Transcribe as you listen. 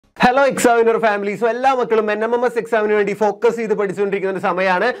Hello examiner family. So എല്ലാ മക്കളും NMMS എക്സാമിന് വേണ്ടി ഫോക്കസ് ചെയ്ത് പഠിച്ചുകൊണ്ടിരിക്കുന്ന ഒരു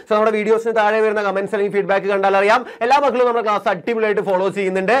സമയമാണ്. സോ നമ്മുടെ വീഡിയോസിന് താഴെ വരുന്ന കമന്റ്സ് അല്ലെങ്കിൽ ഫീഡ്ബാക്ക് കണ്ടാൽ അറിയാം എല്ലാ മക്കളും നമ്മുടെ ക്ലാസ് അടിപൊളിയായിട്ട് ഫോളോ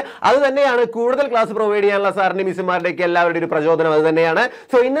ചെയ്യുന്നുണ്ട്. അത് തന്നെയാണ് കൂടുതൽ ക്ലാസ് പ്രൊവൈഡ് ചെയ്യാനുള്ള സാറിന്റെ മിസ്സുമാരുടെയൊക്കെ എല്ലാവരുടെയും ഒരു പ്രചോദനം അത് തന്നെയാണ്.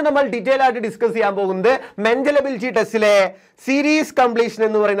 സോ ഇന്ന് നമ്മൾ ഡീറ്റെയിൽ ആയിട്ട് ഡിസ്കസ് ചെയ്യാൻ പോകുന്നത് മെന്റൽ എബിലിറ്റി ടെസ്റ്റിലെ സീരീസ് കംപ്ലീഷൻ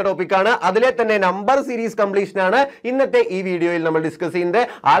എന്ന് പറയുന്ന ടോപ്പിക്കാണ്. അതിലെ തന്നെ നമ്പർ സീരീസ് കംപ്ലീഷൻ ആണ് ഇന്നത്തെ ഈ വീഡിയോയിൽ നമ്മൾ ഡിസ്കസ് ചെയ്യുന്നത്.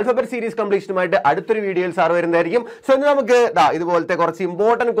 ആൽഫബറ്റ് സീരീസ് കംപ്ലീഷനുമായിട്ട് അടുത്തൊരു വീഡിയോയിൽ സാർ വരുന്നതായിരിക്കും. സോ ഇന്ന് നമുക്ക് ഇതുപോലത്തെ കുറച്ച്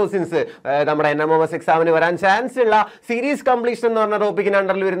ഇമ്പോർട്ടന്റ് ക്വസ്റ്റ്യൻസ് നമ്മുടെ NMMS എക്സാമിന് വരാൻ ചാൻസ് ഉള്ള സീരീസ് കംപ്ലീഷൻ എന്ന് പറഞ്ഞ ടോപ്പിക്കിന്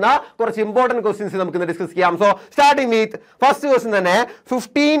അണ്ടറിൽ വരുന്ന കുറച്ച് ഇമ്പോർട്ടന്റ് ക്വസ്റ്റ്യൻസ് നമുക്ക് ഇന്ന് ഡിസ്കസ് ചെയ്യാം. So starting with first question തന്നെ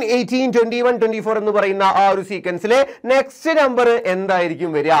 15, 18, 21, 24 എന്ന് പറയുന്ന ആ ഒരു സീക്വൻസിലെ നെക്സ്റ്റ് നമ്പർ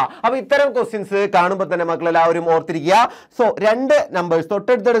എന്തായിരിക്കും വരിക? അപ്പൊ ഇത്തരം ക്വസ്റ്റ്യൻസ് കാണുമ്പോൾ തന്നെ മക്കൾ എല്ലാവരും ഓർത്തിരിക്കുക. സോ രണ്ട് നമ്പേഴ്സ്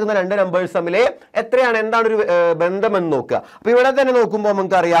തൊട്ടടുത്തെടുക്കുന്ന രണ്ട് നമ്പേഴ്സ് തമ്മിൽ എത്രയാണ് എന്താണ് ഒരു ബന്ധമെന്ന് നോക്കുക. അപ്പൊ ഇവിടെ തന്നെ നോക്കുമ്പോൾ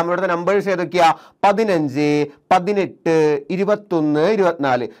നമുക്ക് അറിയാം ഇവിടുത്തെ നമ്പേഴ്സ് ഏതൊക്കെയാ? 15, 18, 21,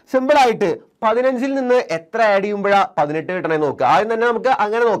 24. സിമ്പിൾ ആയിട്ട് 15-ൽ നിന്ന് എത്ര ആഡ് ചെയ്യുമ്പോഴാ 18 കിട്ടണേ നോക്കുക. ആദ്യം തന്നെ നമുക്ക്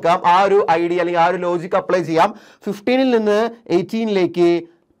അങ്ങനെ നോക്കാം. ആ ഒരു ഐഡിയ അല്ലെങ്കിൽ ആ ഒരു ലോജിക് അപ്ലൈ ചെയ്യാം. 15-ൽ നിന്ന് 18-ലേക്ക്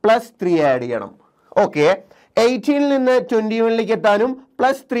 +3 ആഡ് ചെയ്യണം. ഓക്കെ, 18-ൽ നിന്ന് 21-ലേക്ക് എത്താനും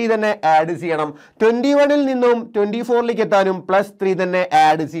 +3 തന്നെ ആഡ് ചെയ്യണം. 21-ൽ നിന്നും 24-ലേക്ക് എത്താനും +3 തന്നെ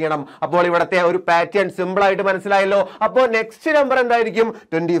ആഡ് ചെയ്യണം. അപ്പോൾ ഇവിടത്തെ ഒരു പാറ്റേൺ സിമ്പിൾ ആയിട്ട് മനസ്സിലായല്ലോ. അപ്പോൾ നെക്സ്റ്റ് നമ്പർ എന്തായിരിക്കും?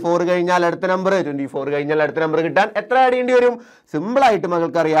 24 കഴിഞ്ഞാൽ അടുത്ത നമ്പർ, 24 കഴിഞ്ഞാൽ അടുത്ത നമ്പർ കിട്ടാൻ എത്ര ആഡ് ചെയ്യേണ്ടി വരും? സിമ്പിൾ ആയിട്ട്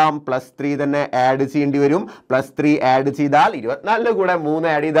മകൾക്കറിയാം +3 തന്നെ ആഡ് ചെയ്യേണ്ടി വരും. +3 ആഡ് ചെയ്താൽ 24 കൂടെ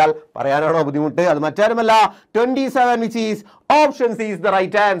 3 ആഡ് ചെയ്താൽ പറയാനാണോ ബുദ്ധിമുട്ട്? അത് മറ്റാരുമല്ല 27, which is option C is the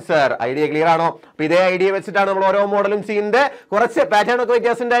right answer. Idea clear ആണോ? അപ്പൊ ഇതേ ഐഡിയ വെച്ചിട്ടാണ് നമ്മൾ ഓരോ മോഡലും ചെയ്യുന്നത്. കുറച്ച് പാറ്റേൺ ഒക്കെ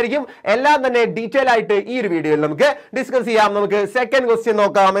വ്യത്യാസം ഉണ്ടായിരിക്കും. എല്ലാം തന്നെ ഡീറ്റെയിൽ ആയിട്ട് ഈ ഒരു വീഡിയോയിൽ നമുക്ക് ഡിസ്കസ് ചെയ്യാം. നമുക്ക് സെക്കൻഡ് ക്വസ്റ്റ്യൻ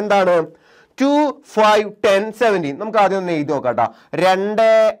നോക്കാം. എന്താണ്? 2, 5, 10, 17. നമുക്ക് ആദ്യം ഒന്ന് എഴുതി നോക്കാം കേട്ടോ. 2,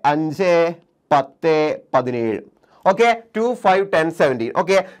 5, 10, 17. ഓക്കെ, 2, 5, 10, 17.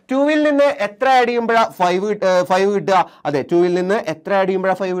 ഓക്കെ, 2-ൽ നിന്ന് എത്ര ആഡ് ചെയ്യുമ്പോഴാ 5 കിട്ടുക? അതെ, 2-ൽ നിന്ന് എത്ര ആഡ്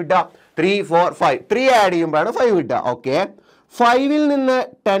ചെയ്യുമ്പോഴാ 5 കിട്ടുക? 3, 4, 5. 3 ആഡ് ചെയ്യുമ്പോഴാണ് 5 കിട്ടുക. ഓക്കെ, 5-ൽ നിന്ന്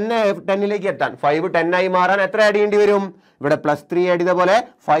 10-ലേക്ക് എത്താൻ 5 10 ആയി മാറാൻ എത്ര ആഡ് ചെയ്യേണ്ടി വരും? ഇവിടെ +3 ആഡ് ചെയ്ത പോലെ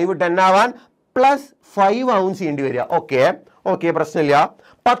 5 10 ആവാൻ +5 ആവും ചെയ്യേണ്ടി വരിക. ഓക്കെ ഓക്കെ, പ്രശ്നമില്ല.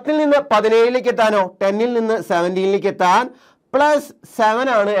 10-ൽ നിന്ന് 17-ലേക്ക് എത്താനോ? 10-ൽ നിന്ന് 17-ലേക്ക് എത്താൻ +7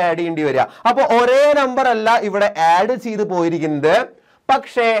 ആണ് ആഡ് ചെയ്യേണ്ടി വരിക. അപ്പൊ ഒരേ നമ്പർ അല്ല ഇവിടെ ആഡ് ചെയ്ത് പോയിരിക്കുന്നത്,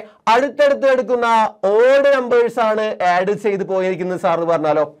 പക്ഷേ അടുത്തടുത്ത് എടുക്കുന്ന ഓഡ് നമ്പേഴ്സ് ആണ് ആഡ് ചെയ്ത് പോയിരിക്കുന്നത്. സാറിന്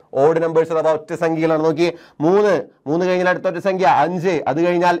പറഞ്ഞാലോ ഓഡ് നമ്പേഴ്സ് അഥവാ ഒറ്റ സംഖ്യകളാണ്. നോക്കി, 3 കഴിഞ്ഞാൽ അടുത്ത ഒറ്റ സംഖ്യ 5, അത്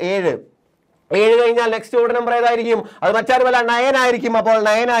കഴിഞ്ഞാൽ 7 കഴിഞ്ഞാൽ നെക്സ്റ്റ് ഓഡ് നമ്പർ ഏതായിരിക്കും? അത് മറ്റാരുമല്ല 9 ആയിരിക്കും. അപ്പോൾ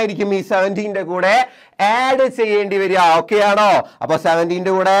 9 ആയിരിക്കും ഈ 17-ന്റെ കൂടെ ആഡ് ചെയ്യേണ്ടി വരിക. ഓക്കെ ആണോ? അപ്പൊ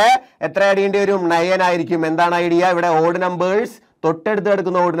 17-ന്റെ കൂടെ എത്ര ആഡ് ചെയ്യേണ്ടി വരും? 9 ആയിരിക്കും. എന്താണ് ഐഡിയ? ഇവിടെ ഓഡ് നമ്പേഴ്സ് തൊട്ടടുത്ത്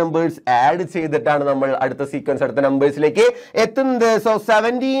കിടക്കുന്ന ഓഡ് നമ്പേഴ്സ് ആഡ് ചെയ്തിട്ടാണ് നമ്മൾ അടുത്ത സീക്വൻസ് അടുത്ത നമ്പേഴ്സിലേക്ക് എത്തുന്നത്. സോ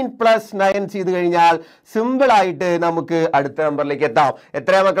 17 + 9 ചെയ്ത് കഴിഞ്ഞാൽ സിമ്പിൾ ആയിട്ട് നമുക്ക് അടുത്ത നമ്പറിലേക്ക് എത്താം.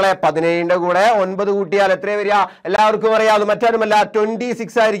 എത്രയാ മക്കളെ? 17-ന്റെ കൂടെ 9 കൂട്ടിയാൽ എത്ര വരിക? എല്ലാവർക്കും അറിയാം, അത് മറ്റാരുമല്ല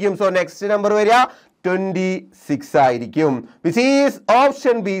 26 ആയിരിക്കും. സോ നെക്സ്റ്റ് നമ്പർ വരിക 26 ആയിരിക്കും. Which is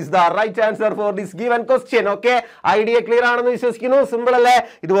option B is the right answer for this given question. Okay, idea clear ആണെന്ന് വിശ്വസിക്കുന്നു. സിമ്പിൾ അല്ലേ?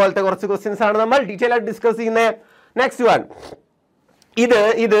 ഇതുപോലത്തെ കുറച്ച് ക്വസ്റ്റ്യൻസ് ആണ് നമ്മൾ ഡീറ്റെയിൽ ആയിട്ട് ഡിസ്കസ് ചെയ്യുന്നത്. നെക്സ്റ്റ് വൺ,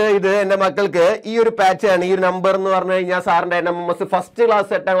 ഇത് എന്റെ മക്കൾക്ക് ഈ ഒരു പാറ്റേൺ, ഈ ഒരു നമ്പർ എന്ന് പറഞ്ഞു കഴിഞ്ഞാൽ സാറിന്റെ NMMS ഫസ്റ്റ്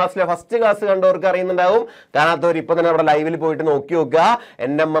ക്ലാസ് 8ാം ക്ലാസ്സിലെ ഫസ്റ്റ് ക്ലാസ് കണ്ടവർക്ക് അറിയുന്നുണ്ടാവും. കാണാത്തവർ ഇപ്പൊ തന്നെ നമ്മുടെ ലൈവിൽ പോയിട്ട് നോക്കി നോക്കുക.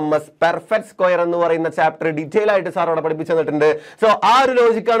 NMMS പെർഫെക്റ്റ് സ്ക്വയർ എന്ന് പറയുന്ന ചാപ്റ്റർ ഡീറ്റെയിൽ ആയിട്ട് സാർ അവിടെ പഠിപ്പിച്ചു തന്നിട്ടുണ്ട്. സോ ആ ഒരു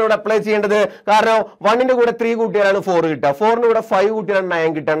ലോജിക്കാണ് ഇവിടെ അപ്ലൈ ചെയ്യേണ്ടത്. കാരണം 1-ന്റെ കൂടെ 3 കൂട്ടിയാലാണ് 4 കിട്ടുക, 4-ന്റെ കൂടെ 5 കൂട്ടിയാലാണ്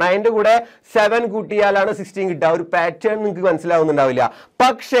 9 കിട്ടുക, 9-ന്റെ കൂടെ 7 കൂട്ടിയാലാണ് 16 കിട്ടുക. ഒരു പാറ്റേൺ നിങ്ങൾക്ക് മനസ്സിലാവുന്നുണ്ടാവില്ല.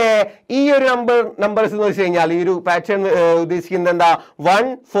 പക്ഷേ ഈ ഒരു നമ്പേഴ്സ് എന്ന് വെച്ച് കഴിഞ്ഞാൽ ഈ ഒരു പാറ്റേൺ ഉദ്ദേശിക്കുന്നത് എന്താ? 1,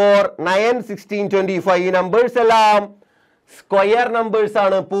 4, 9, 16, 25 ഈ നമ്പേഴ്സ് എല്ലാം സ്ക്വയർ നമ്പേഴ്സ്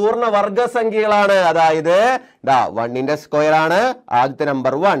ആണ്, പൂർണ്ണ വർഗസംഖ്യകളാണ്. അതായത് 1-ന്റെ സ്ക്വയർ ആണ് ആദ്യത്തെ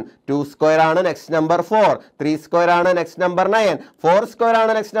നമ്പർ 1, 2 സ്ക്വയർ ആണ് നെക്സ്റ്റ് നമ്പർ 4, 3 സ്ക്വയർ ആണ് നെക്സ്റ്റ് നമ്പർ 9, 4 സ്ക്വയർ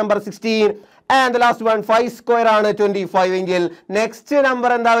ആണ് next number 16, and the last one 5 square ആണ് 25 എങ്കിൽ നെക്സ്റ്റ്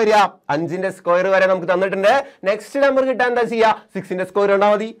നമ്പർ എന്താ വരിക? 5-ന്റെ സ്ക്വയർ വരെ നമുക്ക് തന്നിട്ടുണ്ട്. നെക്സ്റ്റ് നമ്പർ കിട്ടാൻ എന്താ ചെയ്യുക? 6-ന്റെ സ്ക്വയർ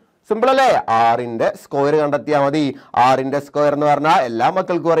ഉണ്ടാ മതി. സിമ്പിൾ അല്ലേ? 6-ന്റെ സ്ക്വയർ കണ്ടെത്തിയാൽ മതി. 6-ന്റെ സ്ക്വയർ എന്ന് പറഞ്ഞാൽ എല്ലാ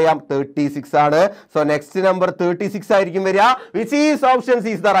മക്കൾക്കും അറിയാം 36 ആണ്. സോ നെക്സ്റ്റ് നമ്പർ 36 ആയിരിക്കും വരിക. Which is option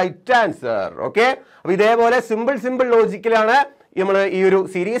C is the right answer. Okay, അപ്പൊ ഇതേപോലെ സിമ്പിൾ ലോജിക്കലാണ് നമ്മൾ ഈ ഒരു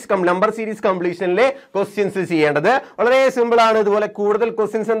നമ്പർ സീരീസ് കംപ്ലീഷനിലെ ക്വസ്റ്റ്യൻസ് ചെയ്യേണ്ടത്. വളരെ സിമ്പിൾ ആണ്. ഇതുപോലെ കൂടുതൽ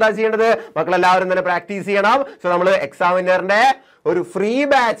ക്വസ്റ്റ്യൻസ് എന്താ ചെയ്യേണ്ടത്? മക്കളെല്ലാവരും തന്നെ പ്രാക്ടീസ് ചെയ്യണം. സോ നമ്മൾ എക്സാമിനറിന്റെ ഒരു ഫ്രീ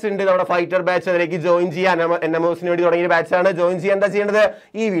ബാച്ച് ഉണ്ട്, നമ്മുടെ ഫൈറ്റർ ബാച്ച്. അതിലേക്ക് ജോയിൻ ചെയ്യാൻ NMMSന് വേണ്ടി തുടങ്ങിയ ബാച്ചാണ്. ജോയിൻ ചെയ്യാൻ എന്താ ചെയ്യേണ്ടത്?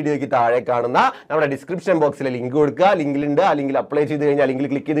 ഈ വീഡിയോയ്ക്ക് താഴെ കാണുന്ന നമ്മുടെ ഡിസ്ക്രിപ്ഷൻ ബോക്സിൽ ലിങ്ക് കൊടുക്കുക. ലിങ്കിലുണ്ട്, ആ ലിങ്കിൽ അപ്ലൈ ചെയ്ത് കഴിഞ്ഞാൽ, ലിങ്കിൽ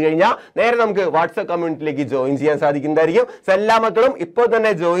ക്ലിക്ക് ചെയ്ത് കഴിഞ്ഞാൽ നേരെ നമുക്ക് വാട്സ്ആപ്പ് കമ്മ്യൂണിറ്റിയിലേക്ക് ജോയിൻ ചെയ്യാൻ സാധിക്കുന്നതായിരിക്കും. സോ എല്ലാ മക്കളും ഇപ്പോൾ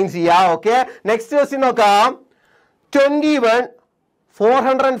തന്നെ ജോയിൻ ചെയ്യാം. ഓക്കെ, നെക്സ്റ്റ് ക്വസ്റ്റ്യൻ നോക്കാം. 21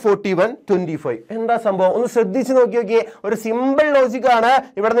 441 25 എന്താ സംഭവം? ഒന്ന് ശ്രദ്ധിച്ച് നോക്കിയേ. ഒരു സിമ്പിൾ ലോജിക് ആണ്.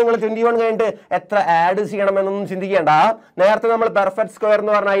 ഇവിടെ നിങ്ങൾ 21 കഴിഞ്ഞിട്ട് എത്ര ആഡ് ചെയ്യണമെന്നൊന്നും ചിന്തിക്കേണ്ട. നേരത്തെ നമ്മൾ പെർഫെക്റ്റ് സ്ക്വയർ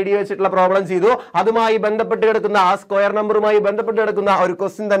എന്ന് പറഞ്ഞ ഐഡിയ വെച്ചിട്ടുള്ള പ്രോബ്ലം ചെയ്തു. അതുമായി ബന്ധപ്പെട്ട് കിടക്കുന്ന, ആ സ്ക്വയർ നമ്പറുമായി ബന്ധപ്പെട്ട് കിടക്കുന്ന ഒരു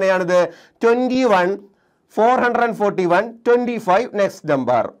ക്വസ്റ്റ്യൻ തന്നെയാണിത്. 21 441 25 നെക്സ്റ്റ്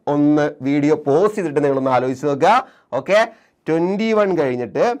നമ്പർ. ഒന്ന് വീഡിയോ പോസ് ചെയ്തിട്ട് നിങ്ങളൊന്ന് ആലോചിച്ച് നോക്കുക. ഓക്കെ, 21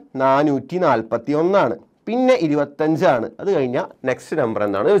 കഴിഞ്ഞിട്ട് 441 ആണ്, പിന്നെ 25 ആണ്. അത് കഴിഞ്ഞാൽ നെക്സ്റ്റ് നമ്പർ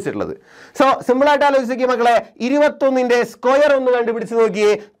എന്നാണ് വെച്ചിട്ടുള്ളത്. സോ സിമ്പിൾ ആയിട്ട് ആലോചിച്ച് നോക്കിയേ മക്കളെ. 21ന്റെ സ്ക്വയർ ഒന്ന് കണ്ടുപിടിച്ച്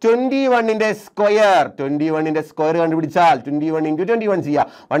നോക്കിയേ. 21ന്റെ സ്ക്വയർ, 21ന്റെ സ്ക്വയർ കണ്ടുപിടിച്ചാൽ 21 × 21 ചെയ്യാം.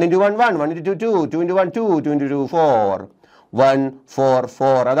 1 × 1 1, 1 × 2 2, 2 × 1 2, 2 × 2 4, 1 4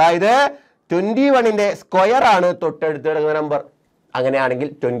 4. അതായത് 21ന്റെ സ്ക്വയർ ആണ് തൊട്ടടുത്ത് കിടക്കുന്ന നമ്പർ. അങ്ങനെയാണെങ്കിൽ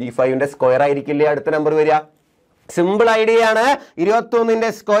 25ന്റെ സ്ക്വയർ ആയിരിക്കില്ലേ അടുത്ത നമ്പർ വരിക? സിമ്പിൾ ഐഡിയ ആണ്. 21ന്റെ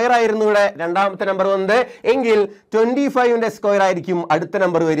സ്ക്വയർ ആയിരുന്നു ഇവിടെ രണ്ടാമത്തെ നമ്പർ വന്നത് എങ്കിൽ 25ന്റെ സ്ക്വയർ ആയിരിക്കും അടുത്ത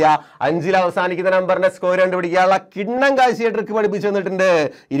നമ്പർ വരിക. 5ൽ അവസാനിക്കുന്ന നമ്പറിന്റെ സ്ക്വയർ കണ്ടുപിടിക്കാനുള്ള കിണ്ണം കാഴ്ച ട്രിക്ക് പഠിപ്പിച്ചു തന്നിട്ടുണ്ട്.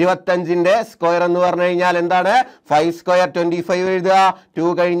 25ന്റെ സ്ക്വയർ എന്ന് പറഞ്ഞു കഴിഞ്ഞാൽ എന്താണ്? 5 സ്ക്വയർ 25 എഴുതുക.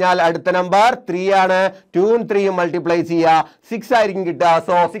 2 കഴിഞ്ഞാൽ അടുത്ത നമ്പർ 3 ആണ്. 2ഉം 3ഉം മൾട്ടിപ്ലൈ ചെയ്യുക, 6 ആയിരിക്കും കിട്ടുക.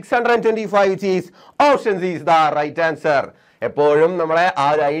 So 625 which is option C is the right answer. എപ്പോഴും നമ്മളെ ആ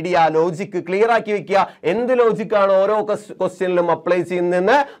ഒരു ഐഡിയ, ലോജിക്ക് ക്ലിയർ ആക്കി വെക്കുക. എന്ത് ലോജിക്കാണ് ഓരോ ക്വസ്റ്റ്യനിലും അപ്ലൈ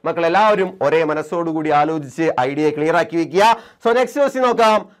ചെയ്യുന്നതെന്ന് മക്കൾ എല്ലാവരും ഒരേ മനസ്സോടുകൂടി ആലോചിച്ച് ഐഡിയ ക്ലിയർ ആക്കി വെക്കുക. സോ നെക്സ്റ്റ് ക്വസ്റ്റ്യൻ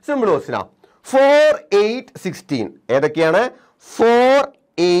നോക്കാം. സിമ്പിൾ ക്വസ്റ്റ്യനാ. 4 8 16 ഏതൊക്കെയാണ്? 4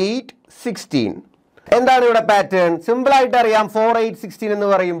 8 16 എന്താണ് ഇവിടെ പാറ്റേൺ? സിമ്പിൾ ആയിട്ട് അറിയാം. 4 8 16 എന്ന്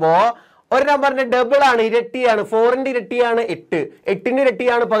പറയുമ്പോൾ ഒരു നമ്പറിന്റെ ഡബിൾ ആണ്, ഇരട്ടിയാണ്. 4ന്റെ ഇരട്ടിയാണ് 8, 8ന്റെ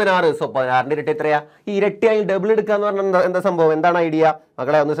ഇരട്ടിയാണ് 16. സോ 16ന്റെ ഇരട്ടി എത്രയാ? ഈ ഇരട്ടിയായി ഡബിൾ എടുക്കുക എന്ന് പറഞ്ഞാൽ എന്താ സംഭവം? എന്താണ് ഐഡിയ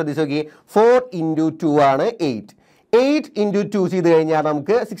മക്കളെ? ഒന്ന് ശ്രദ്ധിച്ച് നോക്കി. 4 × 2 ആണ് 8. 8 × 2 ചെയ്ത് കഴിഞ്ഞാൽ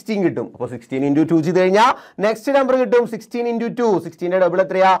നമുക്ക് 16 കിട്ടും. അപ്പോൾ 16 × 2 ചെയ്ത് കഴിഞ്ഞാൽ നെക്സ്റ്റ് നമ്പർ കിട്ടും 16 × 2. 16ന്റെ ഡബിൾ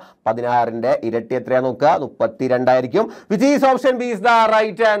എത്രയാ? 16ന്റെ ഇരട്ടി എത്രയാ നോക്കുക? 32 ആയിരിക്കും. Which is option B is the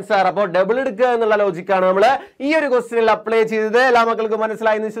right answer. അപ്പോൾ ഡബിൾ എടുക്കുക എന്നുള്ള ലോജിക്കാണ് നമ്മൾ ഈ ഒരു ക്വസ്റ്റ്യനിൽ അപ്ലൈ ചെയ്തത്. എല്ലാ മക്കൾക്കും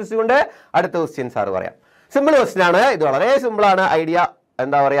മനസ്സിലായി എന്ന് വിശ്വസിച്ചുകൊണ്ട് അടുത്ത ക്വസ്റ്റ്യൻ സാർ പറയാം. സിമ്പിൾ ക്വസ്റ്റ്യൻ ആണ്. ഇത് വളരെ സിമ്പിൾ ആണ്. ഐഡിയ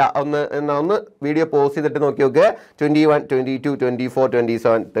എന്താ പറയാ, ഒന്ന് വീഡിയോ പോസ് ചെയ്തിട്ട് നോക്കി നോക്ക്. 21 22 24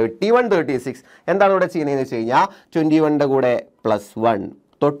 27 31 36 എന്താണ് ഇവിടെ ചെയ്യുന്നതെന്ന് വെച്ച് കഴിഞ്ഞാൽ 21ന്റെ കൂടെ +1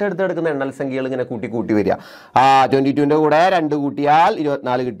 തൊട്ടടുത്ത് കിടക്കുന്ന എണ്ണൽ സംഖ്യകൾ ഇങ്ങനെ കൂട്ടി കൂട്ടി വരിക. 22ന്റെ കൂടെ 2 കൂട്ടിയാൽ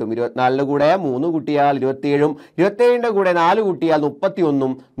 24 കിട്ടും. 24ന്റെ കൂടെ 3 കൂട്ടിയാൽ 27, 27ന്റെ കൂടെ 4 കൂട്ടിയാൽ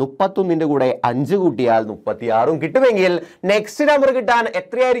 31, 31ന്റെ കൂടെ 5 കൂട്ടിയാൽ 36 കിട്ടുമെങ്കിൽ നെക്സ്റ്റ് നമ്പർ കിട്ടാൻ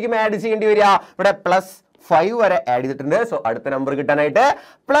എത്രയായിരിക്കും ആഡ് ചെയ്യേണ്ടി വരിക? ഇവിടെ +5 വരെ ആഡ് ചെയ്തിട്ടുണ്ട്. സോ അടുത്ത നമ്പർ കിട്ടാനായിട്ട്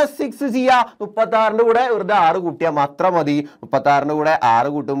 +6 ചെയ്യുക. 36ന്റെ കൂടെ വെറുതെ 6 കൂട്ടിയാൽ മാത്രം മതി. 36ന്റെ കൂടെ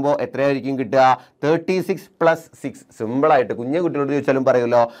 6 കൂട്ടുമ്പോൾ എത്രയായിരിക്കും കിട്ടുക? 36 + 6. സിമ്പിൾ ആയിട്ട് കുഞ്ഞു കുട്ടികളോട് ചോദിച്ചാലും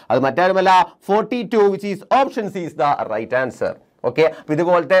പറയുമല്ലോ. അത് മറ്റാരുമല്ല 42 which is option C is the right answer. Okay, അപ്പൊ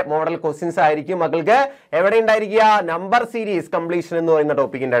ഇതുപോലത്തെ മോഡൽ ക്വസ്റ്റ്യൻസ് ആയിരിക്കും മക്കൾക്ക് എവിടെ ഉണ്ടായിരിക്കുക? നമ്പർ സീരീസ് കംപ്ലീഷൻ എന്ന് പറയുന്ന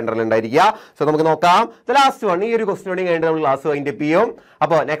ടോപ്പിക്കിന്റെ അണ്ടറിൽ ഉണ്ടായിരിക്കുക. സോ നമുക്ക് നോക്കാം. ലാസ്റ്റ് വൺ, ഈ ഒരു ക്വസ്റ്റ്യൻ കൂടി കഴിഞ്ഞിട്ട് നമ്മൾ ക്ലാസ് വൈൻഡപ്പ് ചെയ്യും.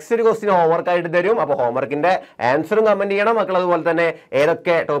 അപ്പോൾ നെക്സ്റ്റ് ഒരു ക്വസ്റ്റ്യൻ ഹോംവർക്ക് ആയിട്ട് തരും. അപ്പോൾ ഹോംവർക്കിന്റെ ആൻസറും കമന്റ് ചെയ്യണം മക്കൾ. അതുപോലെ തന്നെ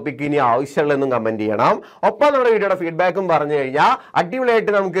ഏതൊക്കെ ടോപ്പിക്ക് ഇനി ആവശ്യമുള്ളതെന്നും കമന്റ് ചെയ്യണം. ഒപ്പം നമ്മുടെ വീഡിയോയുടെ ഫീഡ്ബാക്കും പറഞ്ഞു കഴിഞ്ഞാൽ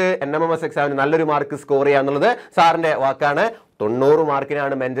അടിപൊളിയായിട്ട് നമുക്ക് NMMS എക്സാമിന് നല്ലൊരു മാർക്ക് സ്കോർ ചെയ്യാന്നുള്ളത് സാറിന്റെ വാക്കാണ്. 90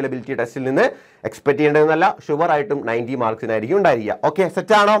 മാർക്കിനാണ് മെന്റൽ എബിലിറ്റി ടെസ്റ്റിൽ നിന്ന് എക്സ്പെക്ട് ചെയ്യേണ്ടതെന്നല്ല, ഷുവർ ആയിട്ടും 90 മാർക്സിനായിരിക്കും ഉണ്ടായിരിക്കുക. ഓക്കെ,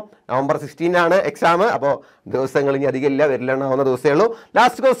 സെറ്റ് ആണോ? November 16 ആണ് എക്സാം. അപ്പോൾ ദിവസങ്ങൾ ഇനി അധികം ഇല്ല, വരില്ലെന്നാവുന്ന ദിവസമേ ഉള്ളൂ.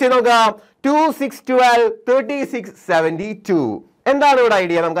 ലാസ്റ്റ് ക്വസ്റ്റ്യൻ നോക്കാം. 2 6 12 36 72 എന്താണ് ഇവിടെ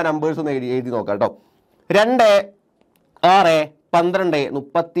ഐഡിയ? നമുക്ക് ആ നമ്പേഴ്സ് ഒന്ന് എഴുതി നോക്കാം കേട്ടോ. 2 6 12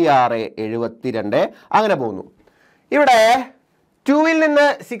 36 72 അങ്ങനെ പോകുന്നു. ഇവിടെ 2ൽ നിന്ന്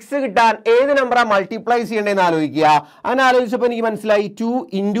 6 കിട്ടാൻ ഏത് നമ്പറാണ് മൾട്ടിപ്ലൈ ചെയ്യേണ്ടതെന്ന് ആലോചിക്കുക. അങ്ങനെ ആലോചിച്ചപ്പോൾ എനിക്ക് മനസ്സിലായി 2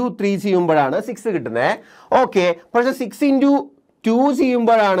 × 3 ചെയ്യുമ്പോഴാണ് 6 കിട്ടുന്നത്. ഓക്കെ, പക്ഷേ 6 × 2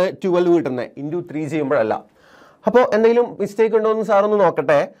 ചെയ്യുമ്പോഴാണ് 12 കിട്ടുന്നത്, × 3 ചെയ്യുമ്പോഴല്ല. അപ്പോൾ എന്തെങ്കിലും മിസ്റ്റേക്ക് ഉണ്ടോ എന്ന് സാറൊന്ന്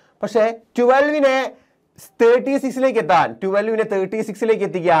നോക്കട്ടെ. പക്ഷേ 12നെ 36ലേക്ക് എത്താൻ, 12നെ 36ലേക്ക്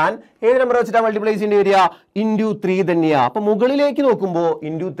എത്തിക്കാൻ ഏത് നമ്പർ വെച്ചിട്ടാണ് മൾട്ടിപ്ലൈ ചെയ്യേണ്ടി വരിക? × 3 തന്നെയാണ്. അപ്പോൾ മുകളിലേക്ക് നോക്കുമ്പോൾ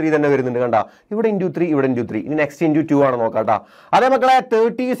 × 3 തന്നെ വരുന്നുണ്ട്. കണ്ട, ഇവിടെ × 3, ഇവിടെ × 3. ഇനി നെക്സ്റ്റ് × 2 ആണ് നോക്കാട്ടോ. അതേ മക്കളെ,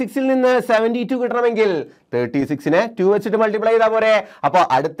 36ൽ നിന്ന് 72 കിട്ടണമെങ്കിൽ 36നെ 2 വെച്ചിട്ട് മൾട്ടിപ്ലൈ ചെയ്താൽ പോരെ. അപ്പോൾ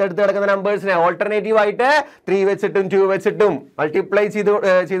അടുത്തടുത്ത് കിടക്കുന്ന നമ്പേഴ്സിനെ ഓൾട്ടർനേറ്റീവ് ആയിട്ട് 3 വെച്ചിട്ടും 2 വെച്ചിട്ടും മൾട്ടിപ്ലൈ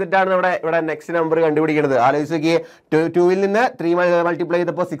ചെയ്തിട്ടാണ് ഇവിടെ നെക്സ്റ്റ് നമ്പർ കണ്ടുപിടിക്കുന്നത്. ആലോചിച്ച് നോക്കിയേ, 2ൽ നിന്ന് 3 മൾട്ടിപ്ലൈ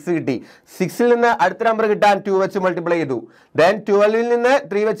ചെയ്തപ്പോൾ 6 കിട്ടി. 6ൽ നിന്ന് അടുത്ത നമ്പർ കിട്ടാൻ 2 വെച്ച് മൾട്ടിപ്ലൈ ചെയ്തു. ദെൻ 12ൽ നിന്ന്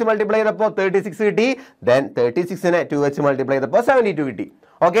 3 വെച്ച് മൾട്ടിപ്ലൈ ചെയ്തപ്പോൾ 36 കിട്ടി. ദെൻ 36നെ 2 വെച്ച് മൾട്ടിപ്ലൈ ചെയ്തപ്പോൾ 72 കിട്ടി.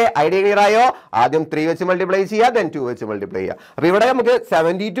 ഓക്കെ, ഐഡിയ ക്ലിയർ ആയോ? ആദ്യം 3 വെച്ച് മൾട്ടിപ്ലൈ ചെയ്യുക, ദെൻ 2 വെച്ച് മൾട്ടിപ്ലൈ ചെയ്യുക. അപ്പൊ ഇവിടെ നമുക്ക്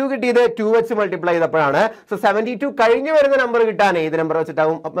 72 കിട്ടിയത് 2 വെച്ച് മൾട്ടിപ്ലൈ ചെയ്തപ്പോഴാണ്. സോ 72 കഴിഞ്ഞ് വരുന്ന നമ്പർ കിട്ടാൻ ഏത് നമ്പർ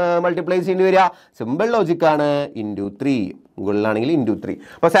വെച്ചിട്ടാവും മൾട്ടിപ്ലൈ ചെയ്യേണ്ടി വരിക? സിമ്പിൾ ലോജിക് ആണ്, ഇൻറ്റു 3. ഗുളിലാണെങ്കിൽ ഇൻറ്റു 3.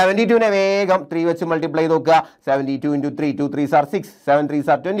 അപ്പോൾ 72നെ വേഗം 3 വെച്ച് മൾട്ടിപ്ലൈ നോക്കുക. 72 × 3, 2 3s are 6, 7 3s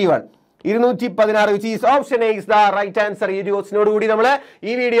are 21. 216, which is option A is the right answer. ഈ ദിവസത്തിനോട് കൂടി നമ്മൾ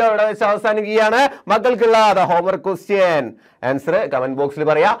ഈ വീഡിയോ ഇവിടെ വെച്ച് അവസാനിക്കുകയാണ്. മക്കൾക്കുള്ള ഹോംവർക്ക് ക്വസ്റ്റ്യൻ ആൻസർ കമന്റ് ബോക്സിൽ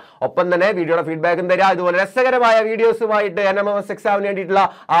പറയാം. ഒപ്പം തന്നെ വീഡിയോയുടെ ഫീഡ്ബാക്കും തരാം. അതുപോലെ രസകരമായ വീഡിയോസുമായിട്ട് NMMS എക്സാമിന് വേണ്ടിയിട്ടുള്ള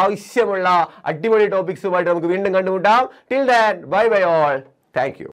ആവശ്യമുള്ള അടിപൊളി ടോപ്പിക്സുമായിട്ട് നമുക്ക് വീണ്ടും കണ്ടുമുട്ടാം. Till then bye bye all. Thank you.